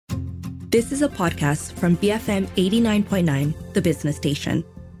This is a podcast from BFM 89.9, the business station.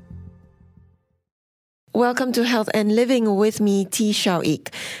 Welcome to Health and Living with me, T. Shao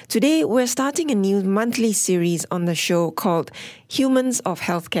Ik. Today, we're starting a new monthly series on the show called Humans of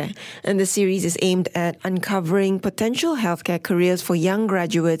Healthcare. And the series is aimed at uncovering potential healthcare careers for young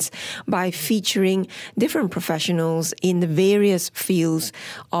graduates by featuring different professionals in the various fields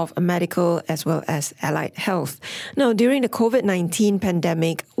of medical as well as allied health. Now, during the COVID-19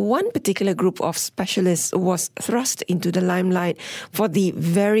 pandemic, one particular group of specialists was thrust into the limelight for the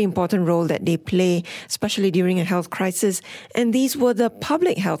very important role that they play, especially during a health crisis, and these were the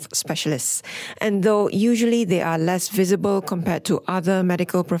public health specialists. And though usually they are less visible compared to other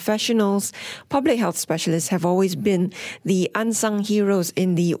medical professionals, public health specialists have always been the unsung heroes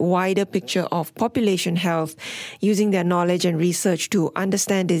in the wider picture of population health, using their knowledge and research to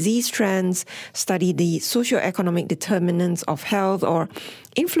understand disease trends, study the socioeconomic determinants of health, or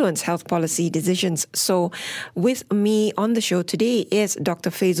influence health policy decisions. So with me on the show today is Dr.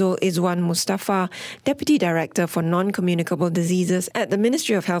 Faizul Izwan Mustafa, Deputy Director for Non-Communicable Diseases at the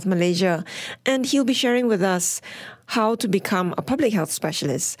Ministry of Health Malaysia. And he'll be sharing with us how to become a public health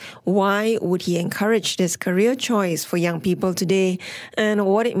specialist, why would he encourage this career choice for young people today, and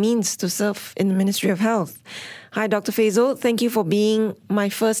what it means to serve in the Ministry of Health. Hi, Dr. Faizul. Thank you for being my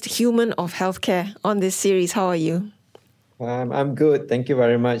first human of healthcare on this series. How are you? I'm good. Thank you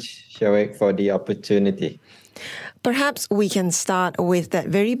very much, Shao Ik, for the opportunity. Perhaps we can start with that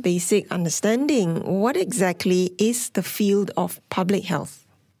very basic understanding. What exactly is the field of public health?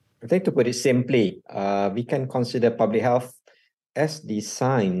 I think to put it simply, we can consider public health as the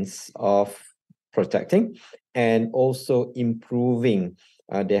science of protecting and also improving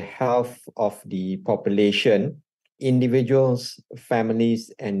the health of the population, individuals,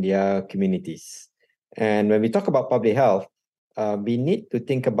 families, and their communities. And when we talk about public health, we need to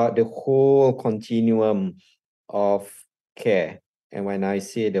think about the whole continuum of care. And when I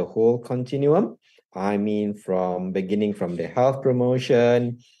say the whole continuum, I mean beginning from the health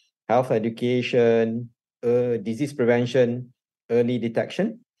promotion, health education, disease prevention, early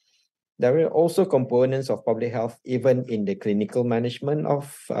detection. There are also components of public health even in the clinical management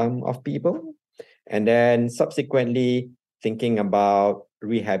of people. And then subsequently thinking about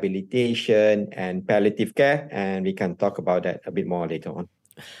rehabilitation and palliative care, and we can talk about that a bit more later on.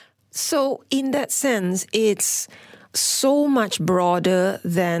 So in that sense, it's so much broader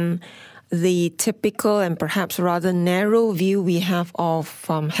than the typical and perhaps rather narrow view we have of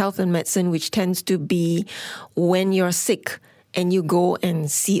health and medicine, which tends to be when you're sick and you go and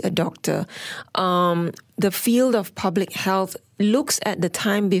see a doctor. The field of public health looks at the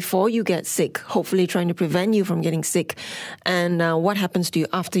time before you get sick, hopefully trying to prevent you from getting sick, and what happens to you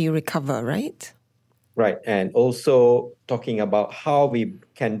after you recover, right? Right, and also talking about how we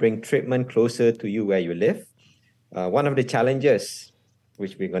can bring treatment closer to you where you live. One of the challenges,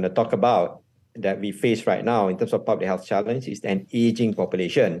 which we're going to talk about, that we face right now in terms of public health challenge is an aging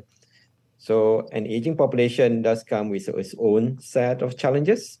population. So an aging population does come with its own set of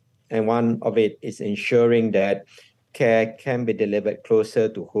challenges. And one of it is ensuring that care can be delivered closer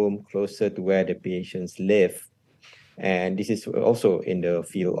to home, closer to where the patients live. And this is also in the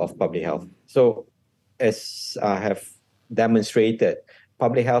field of public health. So as I have demonstrated,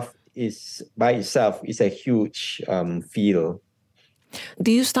 public health is by itself is a huge field.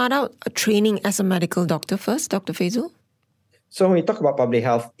 Do you start out training as a medical doctor first, Dr. Faizul? So when we talk about public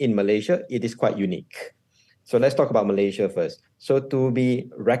health in Malaysia, it is quite unique. So let's talk about Malaysia first. So to be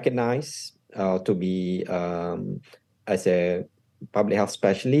recognized, to be as a public health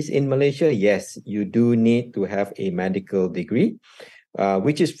specialist in Malaysia, yes, you do need to have a medical degree,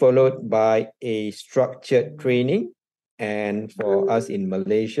 which is followed by a structured training. And for us in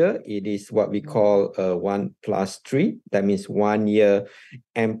Malaysia, it is what we call a 1+3. That means 1 year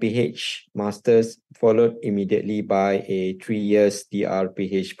MPH Masters, followed immediately by a 3 years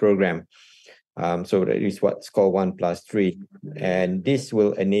DRPH program. So that is what's called 1+3. And this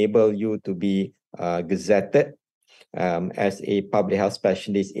will enable you to be gazetted as a public health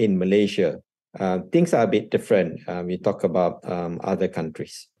specialist in Malaysia. Things are a bit different. We talk about other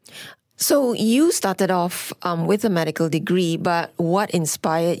countries. So you started off with a medical degree, but what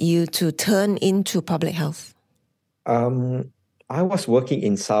inspired you to turn into public health? I was working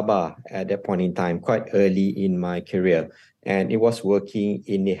in Sabah at that point in time, quite early in my career, and it was working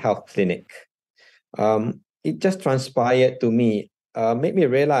in a health clinic. It just transpired to me, made me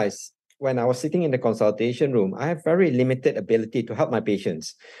realize when I was sitting in the consultation room, I have very limited ability to help my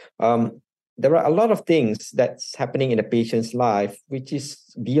patients. There are a lot of things that's happening in a patient's life, which is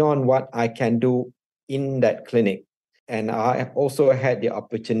beyond what I can do in that clinic. And I have also had the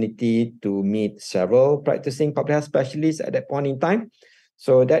opportunity to meet several practicing public health specialists at that point in time.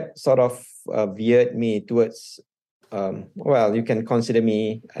 So that sort of veered me towards, you can consider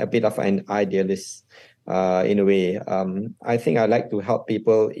me a bit of an idealist in a way. I think I like to help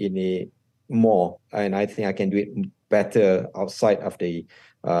people in a more, and I think I can do it better outside of the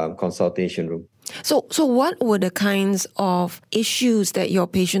consultation room. So what were the kinds of issues that your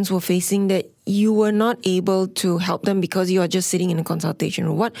patients were facing that you were not able to help them because you are just sitting in a consultation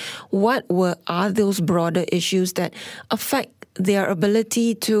room? What are those broader issues that affect their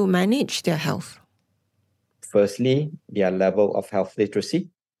ability to manage their health? Firstly, their level of health literacy,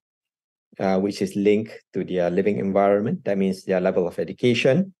 which is linked to their living environment. That means their level of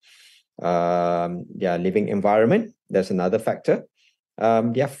education, their living environment. That's another factor.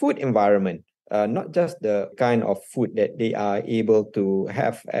 Their food environment. Not just the kind of food that they are able to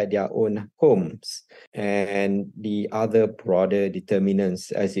have at their own homes, and the other broader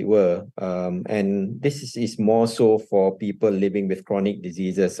determinants, as it were. And this is more so for people living with chronic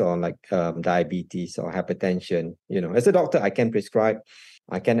diseases or like diabetes or hypertension. As a doctor, I can prescribe,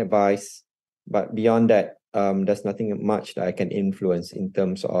 I can advise, but beyond that, there's nothing much that I can influence in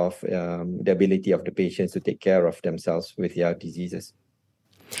terms of the ability of the patients to take care of themselves with their diseases.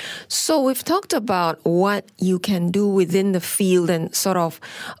 So we've talked about what you can do within the field and sort of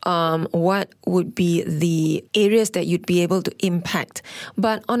what would be the areas that you'd be able to impact.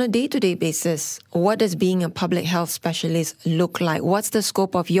 But on a day-to-day basis, what does being a public health specialist look like? What's the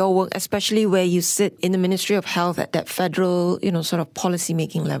scope of your work, especially where you sit in the Ministry of Health at that federal, sort of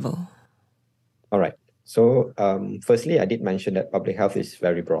policy-making level? All right. So firstly, I did mention that public health is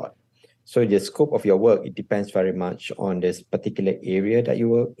very broad. So the scope of your work, it depends very much on this particular area that you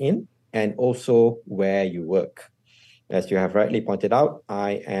work in and also where you work. As you have rightly pointed out,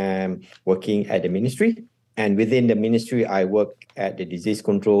 I am working at the ministry, and within the ministry, I work at the Disease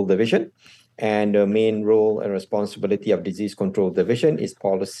Control Division. And the main role and responsibility of Disease Control Division is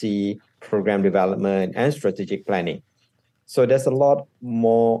policy, program development, and strategic planning. So there's a lot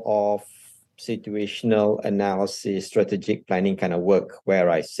more of situational analysis, strategic planning kind of work where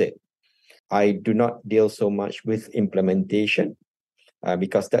I sit. I do not deal so much with implementation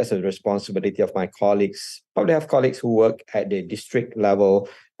because that's a responsibility of my colleagues, public health colleagues who work at the district level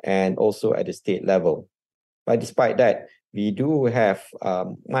and also at the state level. But despite that, we do have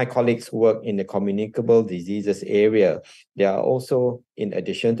my colleagues who work in the communicable diseases area. They are also, in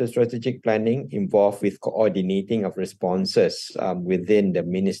addition to strategic planning, involved with coordinating of responses within the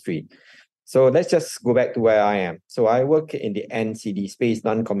ministry. So let's just go back to where I am. So I work in the NCD space,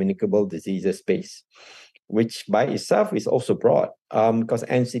 non-communicable diseases space, which by itself is also broad because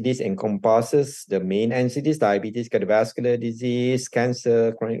NCDs encompasses the main NCDs, diabetes, cardiovascular disease,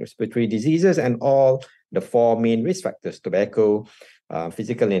 cancer, chronic respiratory diseases, and all the four main risk factors: tobacco,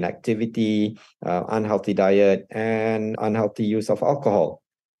 physical inactivity, unhealthy diet, and unhealthy use of alcohol.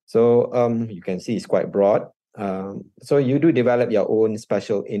 So you can see it's quite broad. So you do develop your own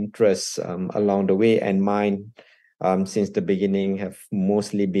special interests along the way, and mine since the beginning have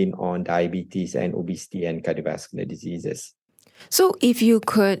mostly been on diabetes and obesity and cardiovascular diseases. So if you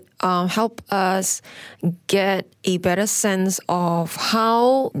could help us get a better sense of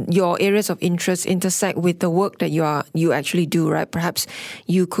how your areas of interest intersect with the work that you actually do, right? Perhaps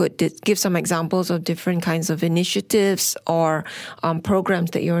you could give some examples of different kinds of initiatives or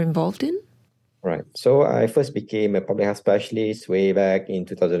programs that you're involved in. Right. So I first became a public health specialist way back in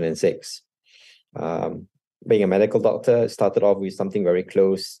 2006. Being a medical doctor, started off with something very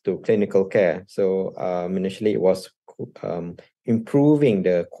close to clinical care. So initially it was improving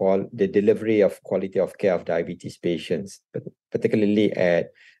the delivery of quality of care of diabetes patients, particularly at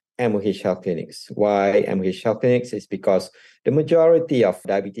MOH health clinics. Why MOH health clinics? Is because the majority of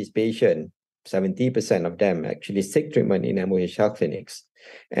diabetes patients, 70% of them actually seek treatment in MOH health clinics.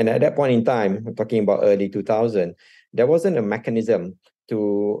 And at that point in time, I'm talking about early 2000, there wasn't a mechanism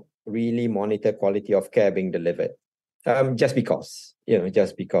to really monitor quality of care being delivered. Just because.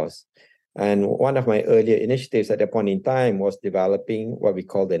 And one of my earlier initiatives at that point in time was developing what we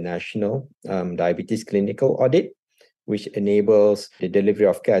call the National Diabetes Clinical Audit, which enables the delivery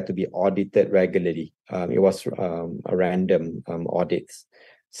of care to be audited regularly. It was a random audits.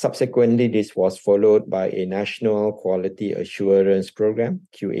 Subsequently, this was followed by a National Quality Assurance Program,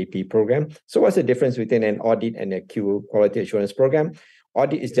 QAP program. So what's the difference between an audit and a Quality Assurance Program?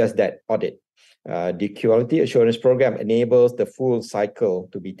 Audit is just that, audit. The Quality Assurance Program enables the full cycle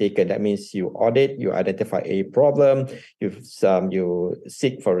to be taken. That means you audit, you identify a problem, you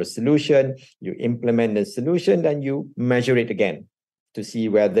seek for a solution, you implement the solution, then you measure it again. to see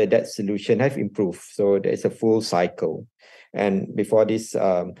whether that solution have improved. So there's a full cycle. And before this,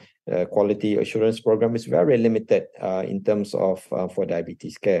 quality assurance program is very limited in terms of for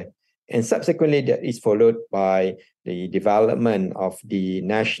diabetes care. And subsequently, that is followed by the development of the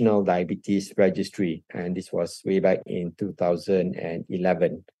National Diabetes Registry. And this was way back in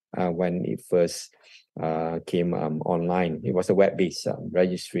 2011 when it first came online. It was a web-based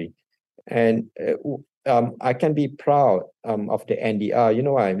registry. And I can be proud of the NDR. You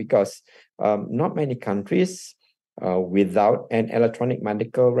know why? Because not many countries without an electronic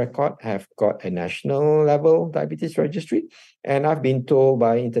medical record have got a national level diabetes registry. And I've been told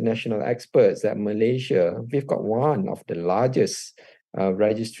by international experts that Malaysia, we've got one of the largest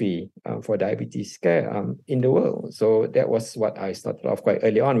registry for diabetes care in the world. So that was what I started off quite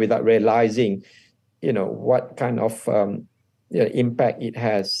early on without realizing, what kind of impact it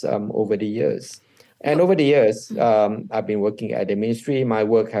has over the years. And over the years, I've been working at the ministry. My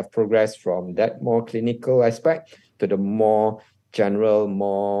work have progressed from that more clinical aspect to the more general,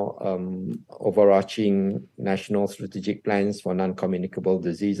 more overarching national strategic plans for non-communicable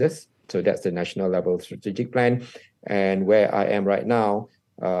diseases. So that's the national level strategic plan. And where I am right now,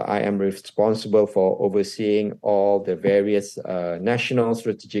 I am responsible for overseeing all the various national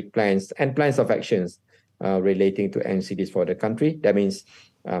strategic plans and plans of actions relating to NCDs for the country. That means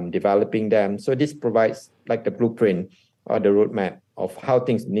developing them. So this provides like the blueprint or the roadmap of how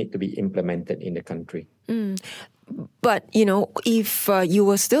things need to be implemented in the country. But, if you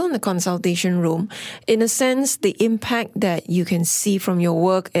were still in the consultation room, in a sense, the impact that you can see from your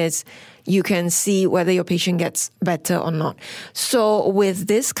work is you can see whether your patient gets better or not. So with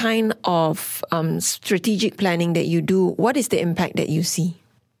this kind of strategic planning that you do, what is the impact that you see?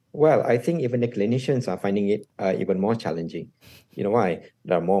 Well, I think even the clinicians are finding it even more challenging. You know why?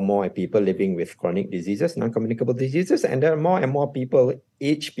 There are more and more people living with chronic diseases, non-communicable diseases, and there are more and more people,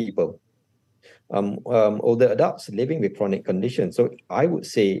 aged people, older adults living with chronic conditions. So I would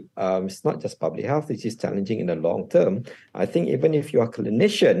say it's not just public health, it is challenging in the long term. I think even if you are a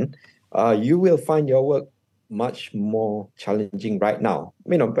clinician, you will find your work much more challenging right now.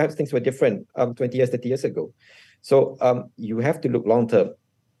 Perhaps things were different 20 years, 30 years ago. So you have to look long term.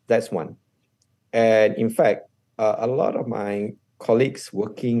 That's one. And in fact, a lot of my colleagues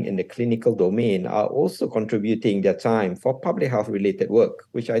working in the clinical domain are also contributing their time for public health related work,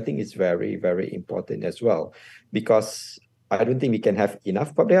 which I think is very, very important as well, because I don't think we can have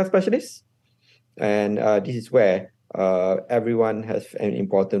enough public health specialists. And this is where everyone has an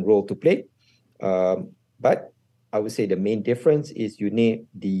important role to play. But I would say the main difference is you need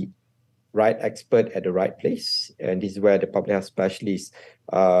the right expert at the right place. And this is where the public health specialists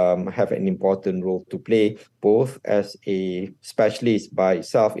have an important role to play, both as a specialist by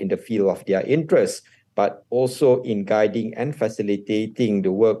itself in the field of their interest, but also in guiding and facilitating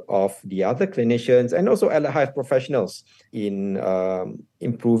the work of the other clinicians and also allied health professionals in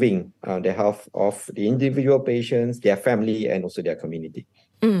improving the health of the individual patients, their family, and also their community.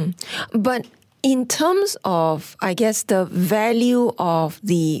 But in terms of, I guess, the value of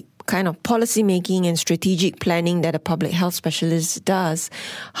the kind of policy making and strategic planning that a public health specialist does,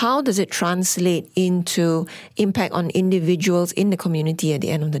 how does it translate into impact on individuals in the community at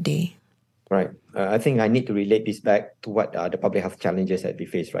the end of the day? Right. I think I need to relate this back to what are the public health challenges that we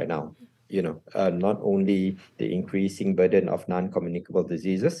face right now. Not only the increasing burden of non-communicable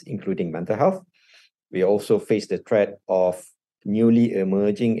diseases, including mental health, we also face the threat of newly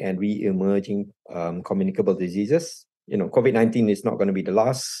emerging and re-emerging communicable diseases. COVID-19 is not going to be the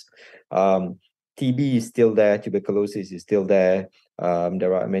last. TB is still there. Tuberculosis is still there.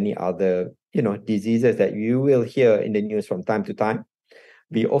 There are many other, diseases that you will hear in the news from time to time.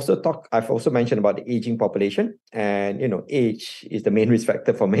 I've also mentioned about the aging population, and, age is the main risk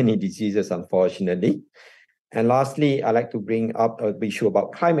factor for many diseases, unfortunately. And lastly, I like to bring up an issue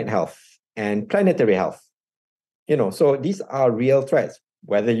about climate health and planetary health. So these are real threats,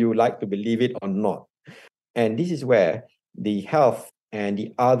 whether you like to believe it or not. And this is where the health and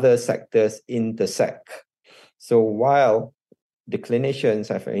the other sectors intersect. So while the clinicians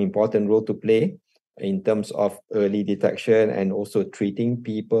have an important role to play in terms of early detection and also treating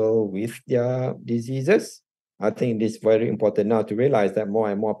people with their diseases, I think it is very important now to realize that more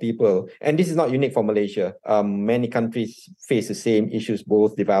and more people, and this is not unique for Malaysia, many countries face the same issues,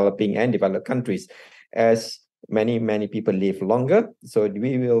 both developing and developed countries, as many people live longer. So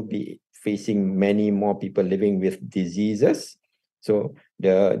we will be facing many more people living with diseases. So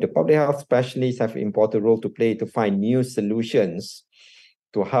the public health specialists have an important role to play to find new solutions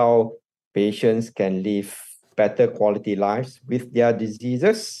to how patients can live better quality lives with their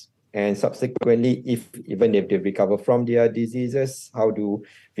diseases. And subsequently, even if they recover from their diseases, how do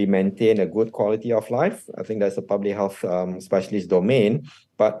we maintain a good quality of life? I think that's a public health specialist domain,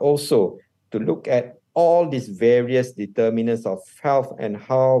 but also to look at all these various determinants of health and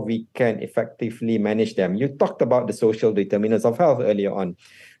how we can effectively manage them. You talked about the social determinants of health earlier on,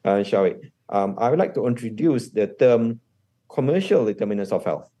 Shawiq. I would like to introduce the term commercial determinants of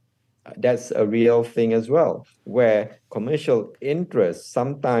health. That's a real thing as well, where commercial interests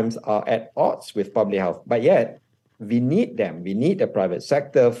sometimes are at odds with public health, but yet we need them. We need the private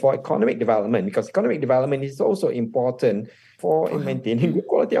sector for economic development, because economic development is also important for maintaining good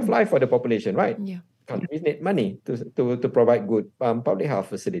quality of life for the population, right? Yeah. Countries need money to provide good public health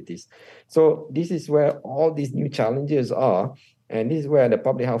facilities. So this is where all these new challenges are, and this is where the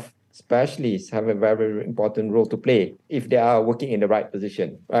public health specialists have a very, very important role to play if they are working in the right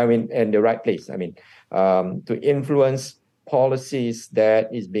position. In the right place. To influence policies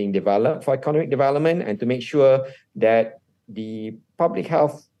that is being developed for economic development, and to make sure that the public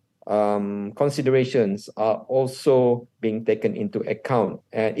health considerations are also being taken into account.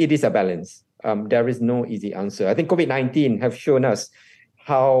 And it is a balance. There is no easy answer. I think COVID-19 have shown us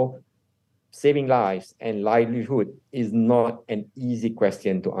how saving lives and livelihood is not an easy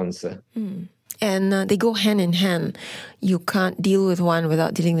question to answer. And they go hand in hand. You can't deal with one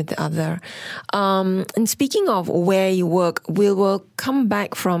without dealing with the other. And speaking of where you work, we will come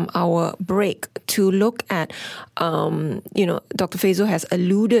back from our break to look at, Dr. Faizul has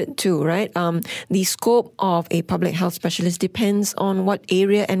alluded to, right? The scope of a public health specialist depends on what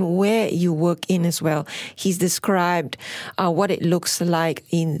area and where you work in as well. He's described what it looks like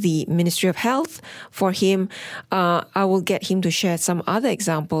in the Ministry of Health. For him, I will get him to share some other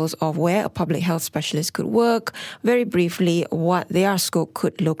examples of where a public health specialist could work, very briefly what their scope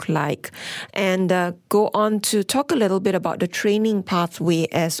could look like, and go on to talk a little bit about the training pathway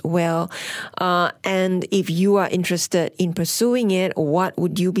as well. And if you are interested in pursuing it, what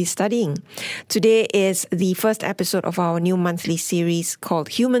would you be studying? Today is the first episode of our new monthly series called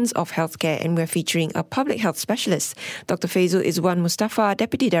Humans of Healthcare, and we're featuring a public health specialist. Dr. Faizul Izwan Mustafa,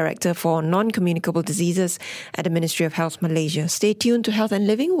 Deputy Director for Non-Communicable Diseases at the Ministry of Health Malaysia. Stay tuned to Health and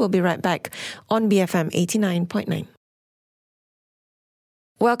Living. We'll be right back on BFM 89.9.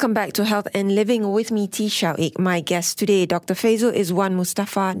 Welcome back to Health and Living with me, T. Shawiq. My guest today, Dr. Faizul Izwan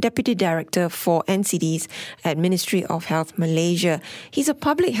Mustafa, Deputy Director for NCDs at Ministry of Health Malaysia. He's a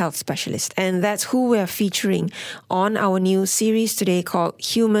public health specialist, and that's who we're featuring on our new series today called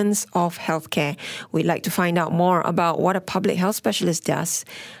Humans of Healthcare. We'd like to find out more about what a public health specialist does,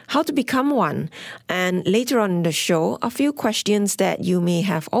 how to become one, and later on in the show, a few questions that you may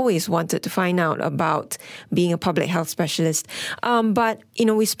have always wanted to find out about being a public health specialist. But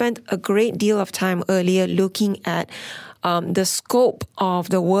we spent a great deal of time earlier looking at the scope of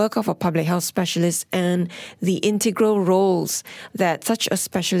the work of a public health specialist and the integral roles that such a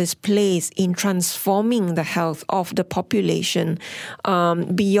specialist plays in transforming the health of the population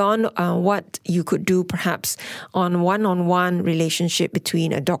beyond what you could do perhaps on one-on-one relationship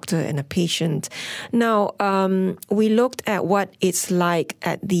between a doctor and a patient. Now, we looked at what it's like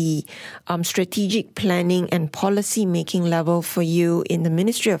at the strategic planning and policy making level for you in the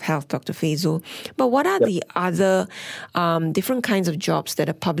Ministry of Health, Dr. Faizul. But what are the other different kinds of jobs that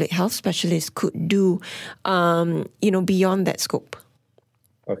a public health specialist could do, beyond that scope?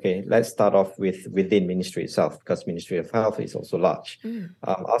 Okay, let's start off within Ministry itself, because Ministry of Health is also large.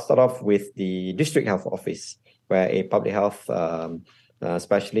 I'll start off with the District Health Office, where a public health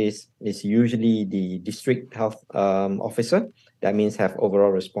specialist is usually the district health officer. That means have overall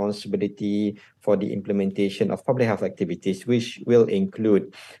responsibility for the implementation of public health activities, which will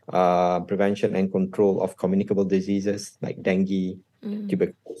include prevention and control of communicable diseases like dengue,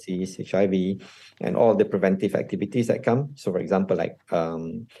 tuberculosis, HIV, and all the preventive activities that come. So, for example, like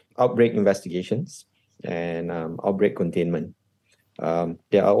outbreak investigations and outbreak containment.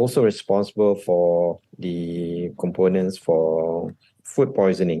 They are also responsible for the components for food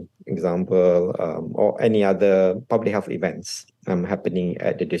poisoning, example, or any other public health events happening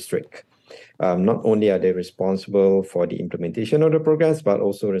at the district. Not only are they responsible for the implementation of the programs, but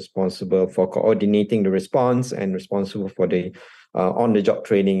also responsible for coordinating the response and responsible for the on-the-job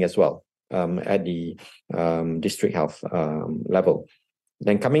training as well at the district health level.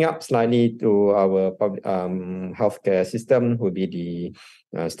 Then coming up slightly to our public healthcare system will be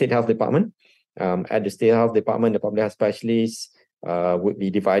the State Health Department. At the State Health Department, the public health specialists would be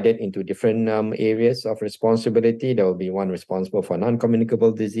divided into different areas of responsibility. There will be one responsible for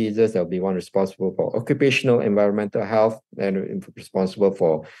non-communicable diseases. There will be one responsible for occupational environmental health, and responsible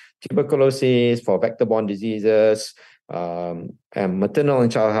for tuberculosis, for vector-borne diseases, and maternal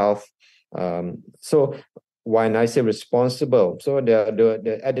and child health. So when I say responsible, so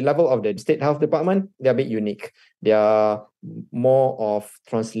the at the level of the state health department, they're a bit unique. They are more of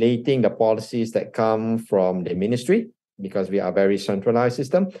translating the policies that come from the ministry, because we are a very centralized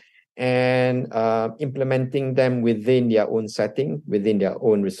system, and implementing them within their own setting, within their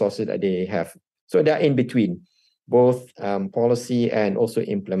own resources that they have. So they're in between both policy and also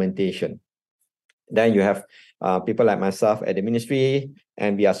implementation. Then you have people like myself at the ministry,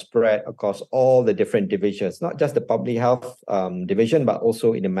 and we are spread across all the different divisions, not just the public health division, but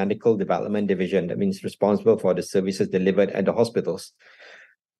also in the medical development division. That means responsible for the services delivered at the hospitals.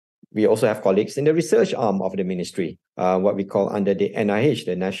 We also have colleagues in the research arm of the ministry, what we call under the NIH,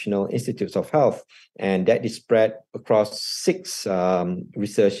 the National Institutes of Health, and that is spread across 6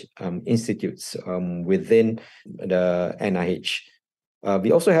 research institutes within the NIH.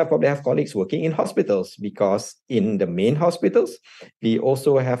 We also have public health colleagues working in hospitals, because in the main hospitals, we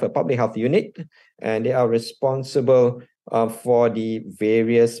also have a public health unit, and they are responsible for the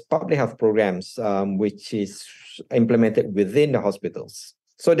various public health programs which is implemented within the hospitals.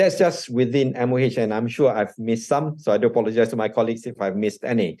 So that's just within MOH, and I'm sure I've missed some, so I do apologize to my colleagues if I've missed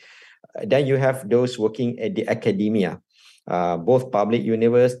any. Then you have those working at the academia. Both public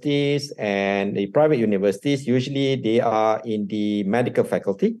universities and the private universities, usually they are in the medical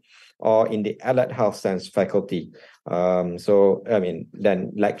faculty or in the allied health science faculty.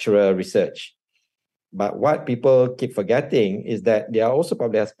 Then lecturer research. But what people keep forgetting is that there are also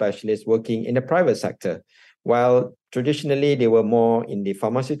public health specialists working in the private sector. While traditionally they were more in the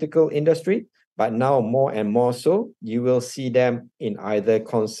pharmaceutical industry, but now more and more so, you will see them in either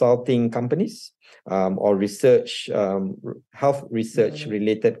consulting companies or research, health research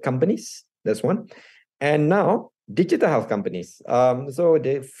related companies. That's one. And now digital health companies. So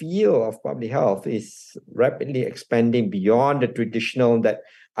the field of public health is rapidly expanding beyond the traditional that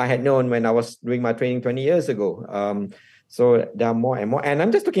I had known when I was doing my training 20 years ago. So there are more and more. And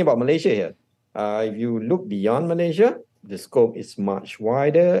I'm just talking about Malaysia here. If you look beyond Malaysia, the scope is much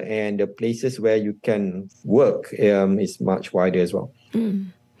wider, and the places where you can work is much wider as well.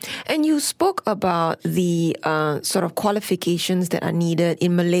 And you spoke about the sort of qualifications that are needed.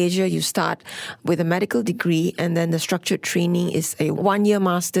 In Malaysia, you start with a medical degree, and then the structured training is a 1-year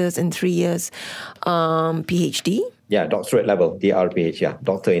master's and 3 years PhD. Yeah, doctorate level, DRPH, yeah,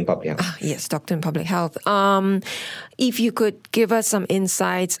 doctor in public health. Yes, doctor in public health. If you could give us some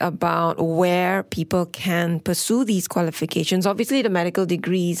insights about where people can pursue these qualifications. Obviously, the medical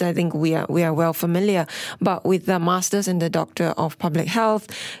degrees, I think we are well familiar, but with the master's and the doctor of public health,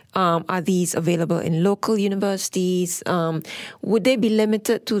 are these available in local universities? Would they be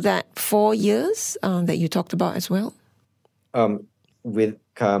limited to that 4 years that you talked about as well?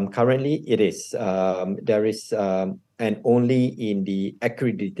 Currently, it is. There is, and only in the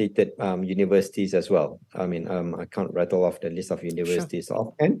accredited universities as well. I can't rattle off the list of universities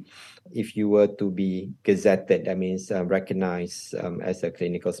offhand. If you were to be gazetted, that means recognized as a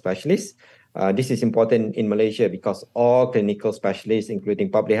clinical specialist. This is important in Malaysia because all clinical specialists,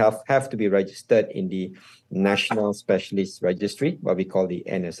 including public health, have to be registered in the National Specialist Registry, what we call the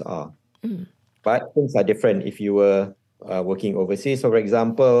NSR. But things are different if you were working overseas. So, for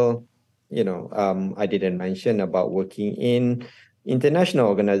example, I didn't mention about working in international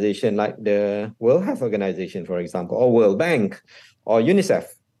organization like the World Health Organization, for example, or World Bank or UNICEF.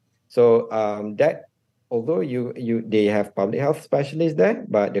 So that, although they have public health specialists there,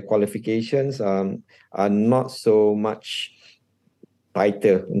 but the qualifications are not so much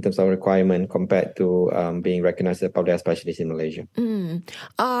tighter in terms of requirement compared to being recognized as a public health specialist in Malaysia.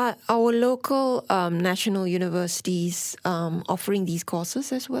 Are our local national universities offering these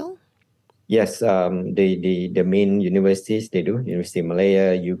courses as well? Yes, the main universities, they do. University of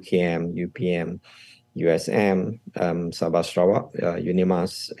Malaya, UKM, UPM, USM, Sabah Sarawak,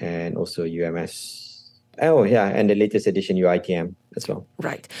 UNIMAS, and also UMS. Oh, yeah, and the latest edition, UITM as well.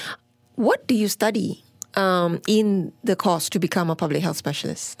 Right. What do you study in the course to become a public health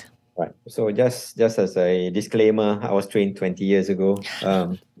specialist? Right. So just as a disclaimer, I was trained 20 years ago.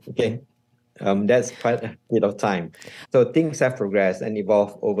 Okay. That's quite a bit of time. So things have progressed and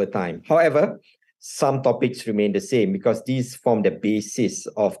evolved over time. However, some topics remain the same because these form the basis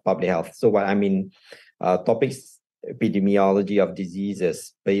of public health. So what I mean, topics, epidemiology of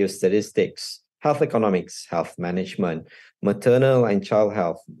diseases, biostatistics, health economics, health management, maternal and child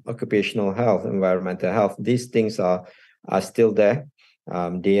health, occupational health, environmental health, these things are still there.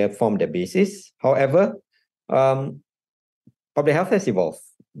 They form the basis. However, public health has evolved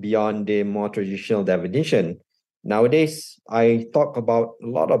beyond the more traditional definition. Nowadays, I talk a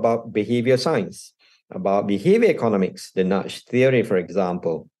lot about behavior science. about behavior economics, the nudge theory, for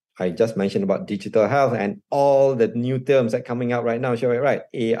example. I just mentioned about digital health and all the new terms that are coming out right now, right?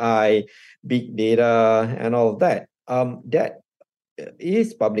 AI, big data, and all of that. That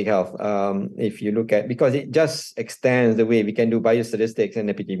is public health. If you look at, because it just extends the way we can do biostatistics and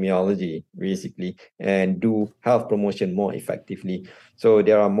epidemiology, basically, and do health promotion more effectively. So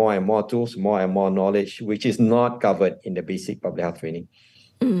there are more and more tools, more and more knowledge, which is not covered in the basic public health training.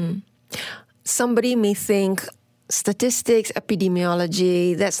 Somebody may think statistics,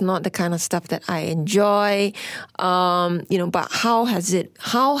 epidemiology, that's not the kind of stuff that I enjoy. But how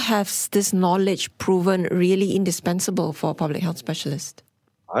has this knowledge proven really indispensable for public health specialists?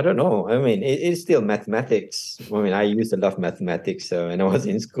 I don't know. I mean, it's still mathematics. I mean, I used to love mathematics when I was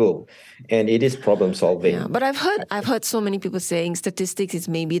in school, and it is problem solving. Yeah, but I've heard so many people saying statistics is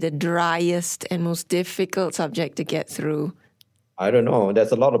maybe the driest and most difficult subject to get through. I don't know.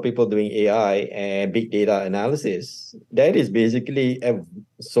 There's a lot of people doing AI and big data analysis. That is basically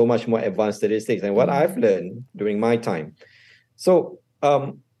so much more advanced statistics than what I've learned during my time. So,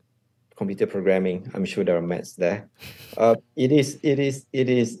 computer programming, I'm sure there are maths there. It is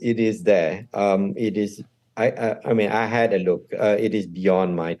there. It is. I mean, I had a look. It is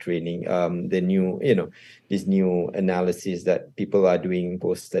beyond my training. The new, this new analysis that people are doing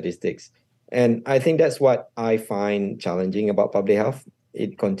post statistics. And I think that's what I find challenging about public health.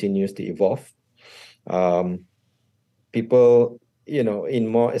 It continues to evolve. People, in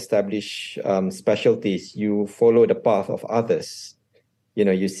more established specialties, you follow the path of others.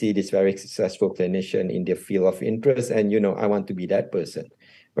 You see this very successful clinician in their field of interest, and, I want to be that person.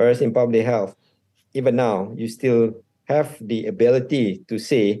 Whereas in public health, even now, you still have the ability to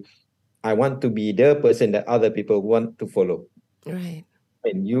say, I want to be the person that other people want to follow. Right.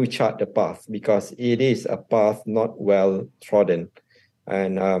 And you chart the path, because it is a path not well trodden,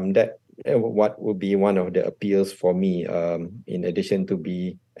 and that what would be one of the appeals for me. In addition to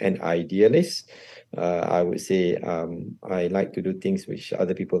be an idealist, I would say I like to do things which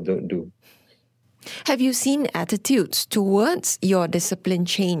other people don't do. Have you seen attitudes towards your discipline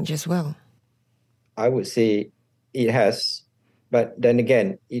change as well? I would say it has, but then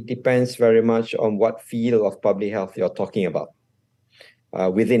again, it depends very much on what field of public health you're talking about.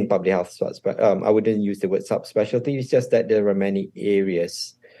 Within public health, I wouldn't use the word subspecialty. It's just that there are many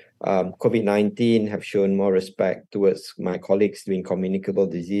areas. COVID-19 have shown more respect towards my colleagues doing communicable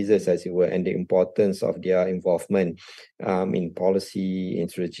diseases, as it were, and the importance of their involvement in policy, in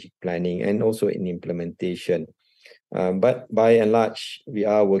strategic planning, and also in implementation. But by and large, we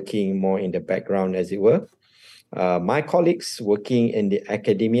are working more in the background, as it were. My colleagues working in the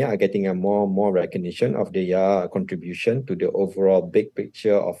academia are getting a more recognition of their contribution to the overall big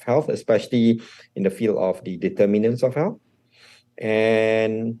picture of health, especially in the field of the determinants of health.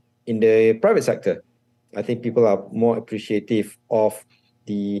 And in the private sector, I think people are more appreciative of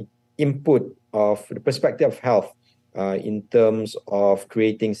the input of the perspective of health in terms of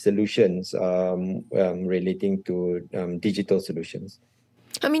creating solutions relating to digital solutions.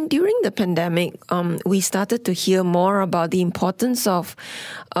 I mean, during the pandemic, we started to hear more about the importance of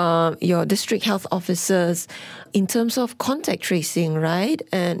your district health officers in terms of contact tracing, right?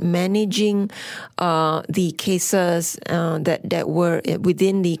 And managing the cases that were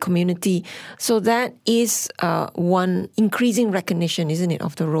within the community. So that is one increasing recognition, isn't it,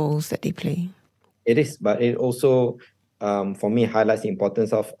 of the roles that they play? It is, but it also, for me, highlights the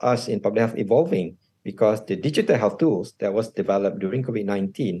importance of us in public health evolving. Because the digital health tools that was developed during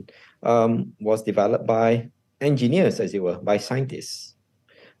COVID-19 was developed by engineers, as it were, by scientists.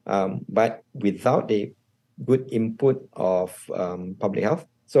 But without the good input of public health.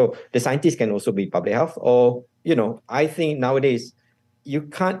 So the scientists can also be public health, or, I think nowadays you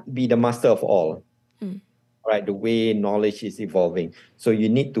can't be the master of all, right? The way knowledge is evolving. So you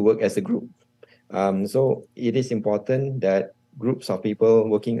need to work as a group. So it is important that groups of people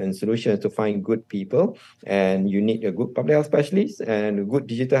working on solutions to find good people, and you need a good public health specialist and a good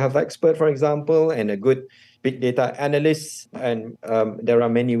digital health expert, for example, and a good big data analyst. And there are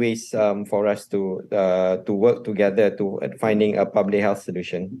many ways for us to work together to finding a public health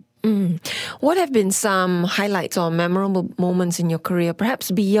solution. What have been some highlights or memorable moments in your career, perhaps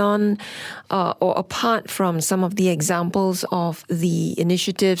beyond or apart from some of the examples of the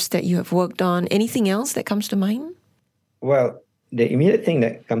initiatives that you have worked on? Anything else that comes to mind? Well, the immediate thing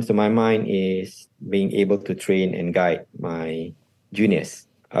that comes to my mind is being able to train and guide my juniors.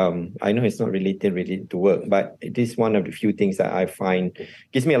 I know it's not related to work, but it is one of the few things that I find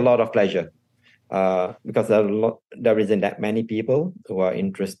gives me a lot of pleasure. Because there isn't that many people who are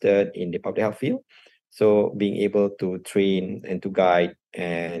interested in the public health field. So being able to train and to guide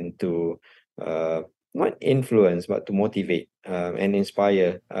and to not influence, but to motivate and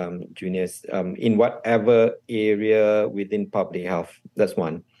inspire juniors in whatever area within public health. That's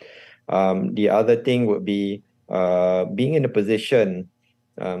one. The other thing would be being in a position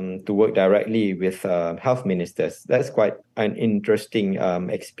to work directly with health ministers. That's quite an interesting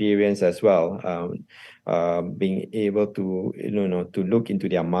experience as well. Being able to to look into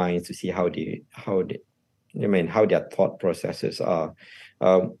their minds to see how their thought processes are.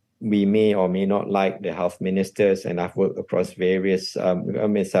 We may or may not like the health ministers, and I've worked across various,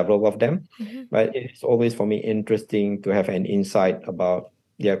 several of them. But it's always for me interesting to have an insight about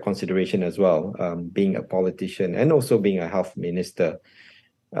their consideration as well, being a politician and also being a health minister.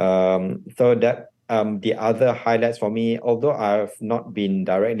 So that the other highlights for me, although I've not been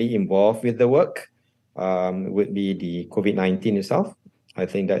directly involved with the work, would be the COVID-19 itself. I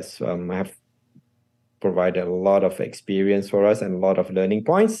think that's I have provided a lot of experience for us and a lot of learning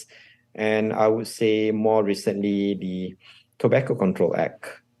points. And I would say more recently, the Tobacco Control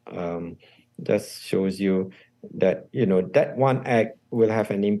Act just shows you that, that one act will have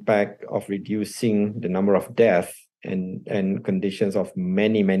an impact of reducing the number of deaths and conditions of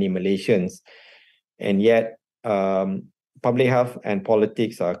many, many Malaysians. And yet, public health and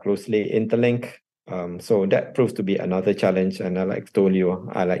politics are closely interlinked. So that proves to be another challenge. And I told you,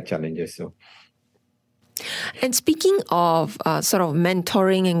 I like challenges. So. And speaking of sort of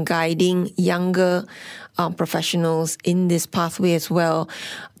mentoring and guiding younger professionals in this pathway as well,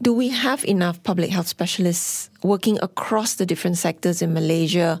 do we have enough public health specialists working across the different sectors in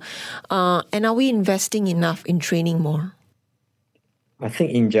Malaysia? And are we investing enough in training more? I think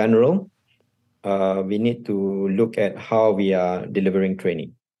in general, we need to look at how we are delivering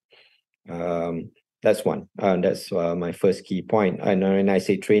training. That's one. That's my first key point. And when I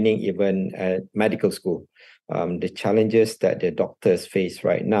say training, even at medical school, the challenges that the doctors face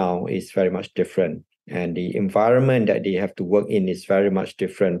right now is very much different. And the environment that they have to work in is very much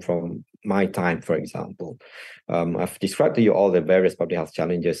different from my time, for example. I've described to you all the various public health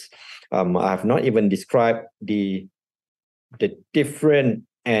challenges. I have not even described the different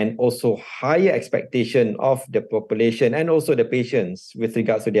and also higher expectation of the population and also the patients with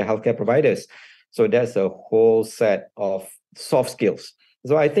regards to their healthcare providers. So that's a whole set of soft skills.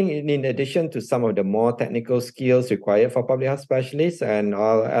 So I think in addition to some of the more technical skills required for public health specialists and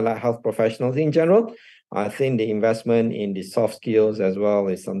all allied health professionals in general, I think the investment in the soft skills as well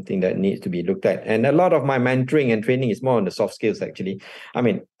is something that needs to be looked at. And a lot of my mentoring and training is more on the soft skills, actually. I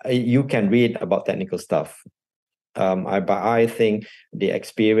mean, you can read about technical stuff. But I think the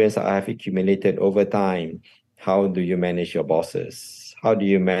experience I have accumulated over time, how do you manage your bosses? How do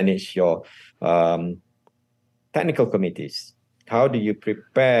you manage your technical committees? How do you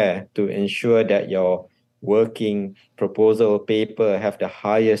prepare to ensure that your working proposal paper have the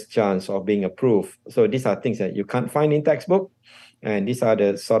highest chance of being approved? So these are things that you can't find in textbook. And these are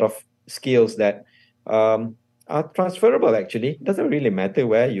the sort of skills that are transferable, actually. It doesn't really matter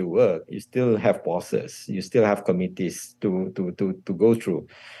where you work. You still have bosses. You still have committees to go through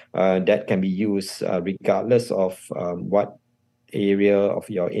that can be used regardless of what area of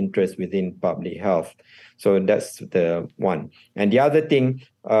your interest within public health. So that's the one. And the other thing,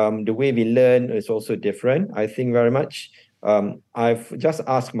 the way we learn is also different, I think, very much. I've just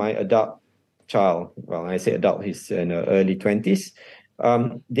asked my adult child, well, I say adult, he's in the early 20s.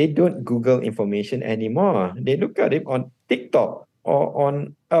 They don't Google information anymore. They look at it on TikTok or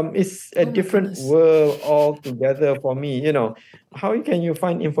on, it's a different world altogether for me. How can you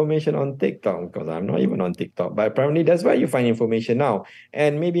find information on TikTok? Because I'm not even on TikTok, but apparently that's where you find information now.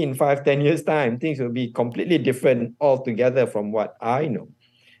 And maybe in 5-10 years time, things will be completely different altogether from what I know,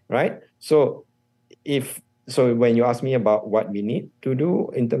 right? So when you ask me about what we need to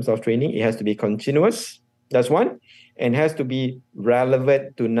do in terms of training, it has to be continuous. That's one. And has to be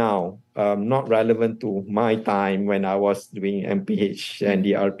relevant to now, not relevant to my time when I was doing MPH and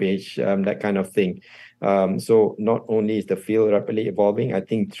the RPH, that kind of thing. So not only is the field rapidly evolving, I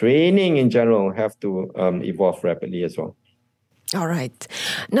think training in general have to evolve rapidly as well. All right.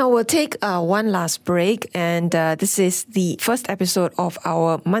 Now we'll take one last break, and this is the first episode of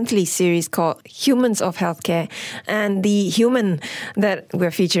our monthly series called Humans of Healthcare. And the human that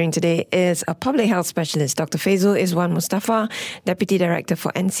we're featuring today is a public health specialist, Dr. Faizul Izwan Mustafa, Deputy Director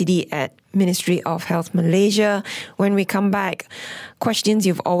for NCD at Ministry of Health Malaysia. When we come back, questions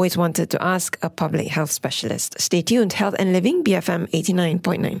you've always wanted to ask a public health specialist. Stay tuned. Health and Living, BFM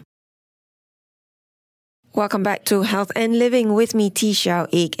 89.9. Welcome back to Health and Living with me, T. Xiao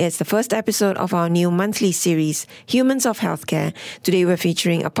Ik. It's the first episode of our new monthly series, Humans of Healthcare. Today we're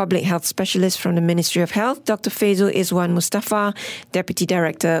featuring a public health specialist from the Ministry of Health, Dr. Faizul Izwan Mustafa, Deputy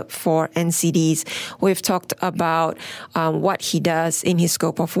Director for NCDs. We've talked about what he does in his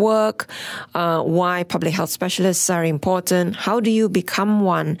scope of work, why public health specialists are important, how do you become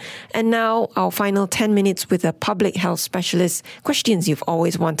one, and now our final 10 minutes with a public health specialist, questions you've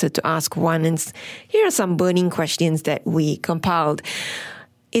always wanted to ask one. And here are some burning questions that we compiled.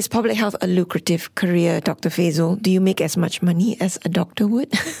 Is public health a lucrative career, Dr. Faizul? Do you make as much money as a doctor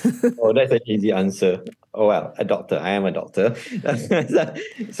would? Oh, that's an easy answer. Oh, well, a doctor. I am a doctor.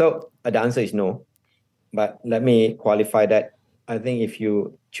 So the answer is no. But let me qualify that. I think if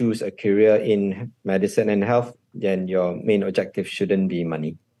you choose a career in medicine and health, then your main objective shouldn't be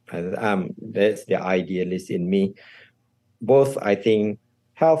money. That's the idealist in me. Both, I think,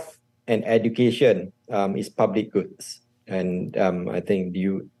 health and education is public goods, and I think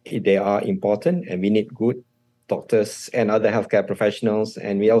they are important, and we need good doctors and other healthcare professionals,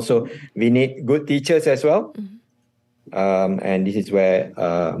 and we need good teachers as well. And this is where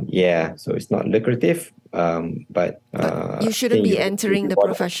so it's not lucrative, but you shouldn't be entering the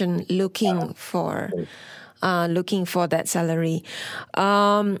profession looking for that salary.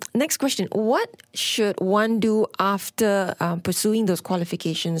 Next question. What should one do after pursuing those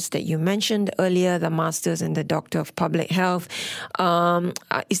qualifications that you mentioned earlier, the Masters and the Doctor of Public Health?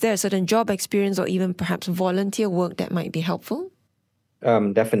 Is there a certain job experience or even perhaps volunteer work that might be helpful?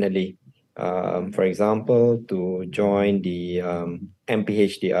 Definitely. For example, to join the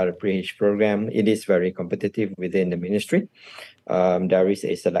MPHD RPH program, it is very competitive within the ministry. There is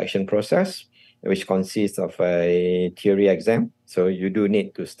a selection process, which consists of a theory exam. So you do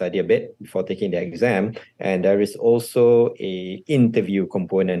need to study a bit before taking the exam. And there is also a interview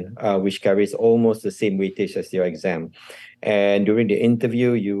component, which carries almost the same weightage as your exam. And during the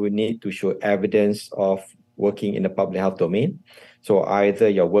interview, you will need to show evidence of working in the public health domain. So either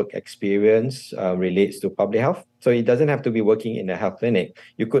your work experience relates to public health. So it doesn't have to be working in a health clinic.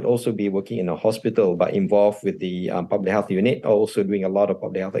 You could also be working in a hospital, but involved with the public health unit, also doing a lot of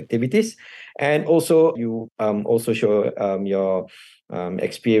public health activities. And also you also show your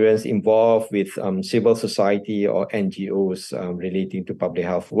experience involved with civil society or NGOs relating to public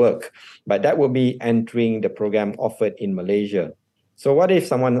health work. But that will be entering the program offered in Malaysia. So what if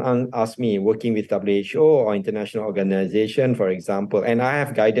someone asks me, working with WHO or international organization, for example, and I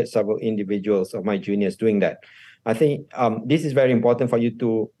have guided several individuals of my juniors doing that. I think this is very important for you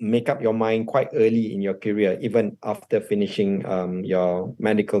to make up your mind quite early in your career, even after finishing your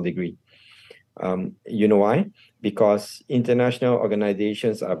medical degree. You know why? Because international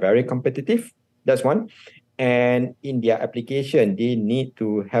organizations are very competitive. That's one. And in their application, you need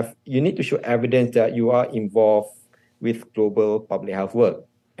to show evidence that you are involved with global public health work.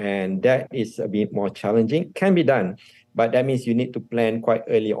 And that is a bit more challenging, can be done, but that means you need to plan quite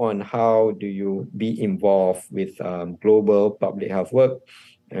early on how do you be involved with global public health work.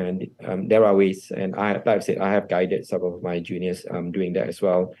 And there are ways, and like I said, I have guided some of my juniors doing that as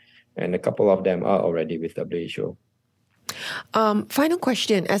well. And a couple of them are already with WHO. Final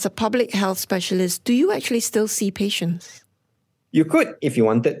question, as a public health specialist, do you actually still see patients? You could if you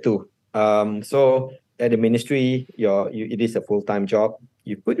wanted to. So at the ministry, it is a full-time job.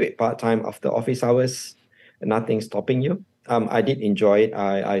 You could do it part-time after office hours. Nothing stopping you. I did enjoy it.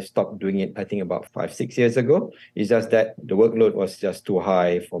 I stopped doing it, I think, about 5-6 years ago. It's just that the workload was just too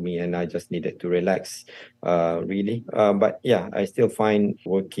high for me, and I just needed to relax, really. But yeah, I still find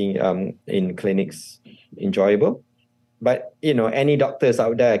working in clinics enjoyable. But, any doctors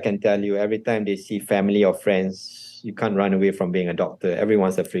out there can tell you, every time they see family or friends, you can't run away from being a doctor.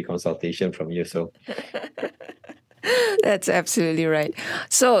 Everyone's a free consultation from you. So that's absolutely right.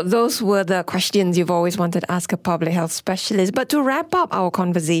 So those were the questions you've always wanted to ask a public health specialist. But to wrap up our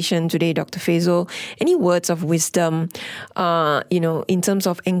conversation today, Dr. Faizul, any words of wisdom, in terms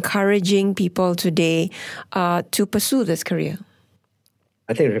of encouraging people today to pursue this career?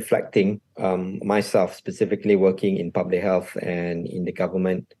 I think reflecting myself, specifically working in public health and in the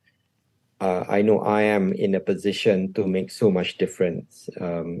government, I know I am in a position to make so much difference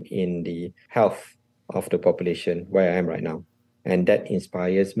in the health of the population where I am right now. And that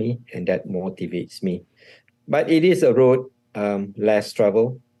inspires me and that motivates me. But it is a road less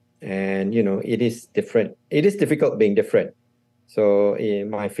travel, and, it is different. It is difficult being different. So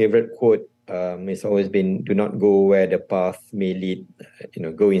my favorite quote has always been, do not go where the path may lead,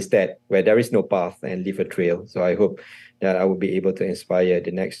 go instead where there is no path and leave a trail. So I hope that I will be able to inspire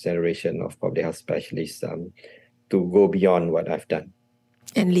the next generation of public health specialists to go beyond what I've done.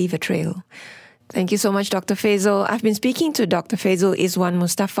 And leave a trail. Thank you so much, Dr. Faisal. I've been speaking to Dr. Faisal Izwan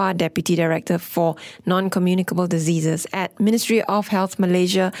Mustafa, Deputy Director for Non-Communicable Diseases at Ministry of Health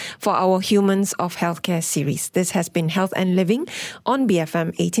Malaysia for our Humans of Healthcare series. This has been Health and Living on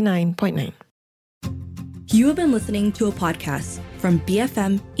BFM 89.9. You have been listening to a podcast from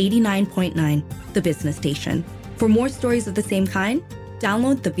BFM 89.9, the business station. For more stories of the same kind,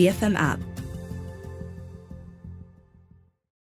 download the BFM app.